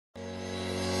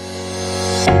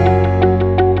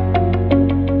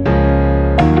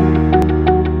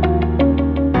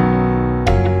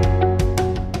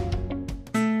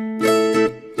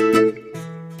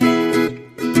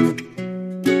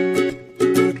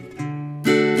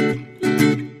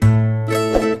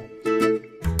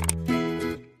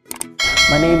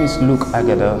is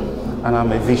Agada, and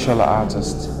I'm a visual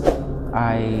artist.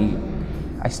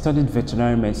 I studied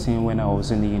veterinary medicine when I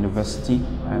was in the university,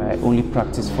 and I only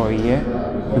practiced for a year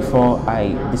before I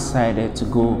decided to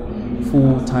go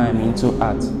full-time into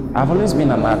art. I've always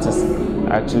been an artist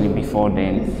actually before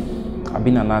then. I've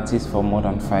been an artist for more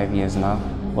than 5 years now,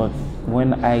 but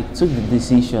when I took the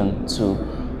decision to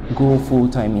go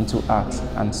full-time into art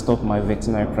and stop my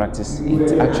veterinary practice,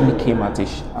 it actually came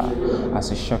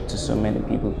as a shock to so many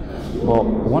people. But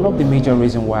one of the major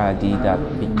reasons why I did that,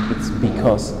 it's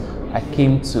because I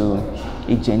came to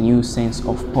a genuine sense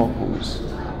of purpose.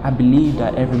 I believe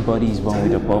that everybody is born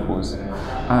with a purpose,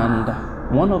 and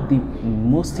one of the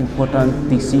most important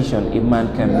decisions a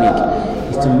man can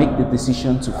make is to make the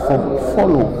decision to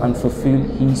follow and fulfill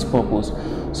his purpose.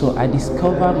 So I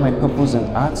discovered my purpose in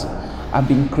art. I've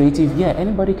been creative. Yeah,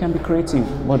 anybody can be creative,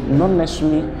 but not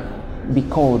necessarily be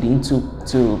called into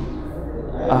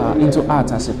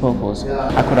art as a purpose.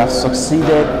 I could have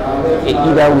succeeded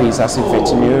either ways as a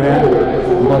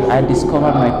veterinarian, but I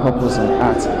discovered my purpose in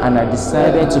art, and I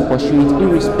decided to pursue it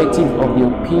irrespective of the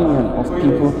opinion of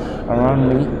people around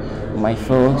me, my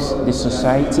folks, the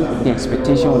society. The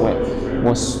expectation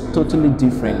was totally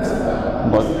different,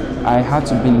 but I had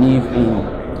to believe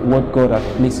in what God had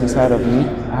placed inside of me.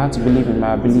 I had to believe in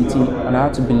my ability, and I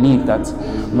had to believe that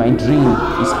my dream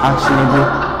is actionable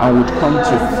and would come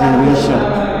to fruition.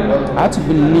 I had to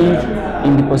believe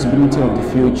in the possibility of the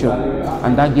future,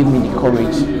 and that gave me the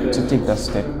courage to take that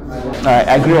step.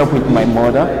 I grew up with my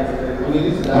mother.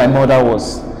 My mother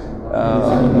was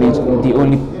the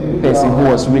only person who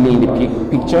was really in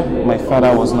the picture. My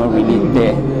father was not really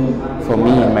there for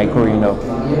me in my growing up.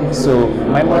 So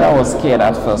my mother was scared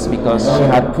at first because she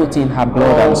had put in her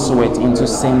blood and sweat into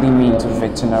sending me into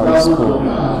veterinary school,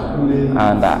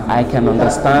 and I can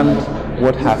understand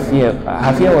what her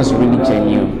fear was really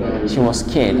genuine. She was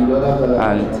scared,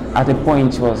 and at a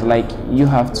point she was like, you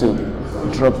have to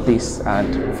drop this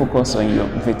and focus on your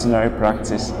veterinary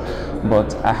practice.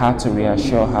 But I had to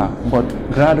reassure her. But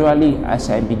gradually, as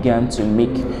I began to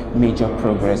make major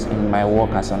progress in my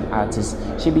work as an artist,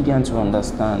 she began to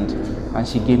understand, and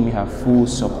she gave me her full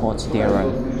support thereon.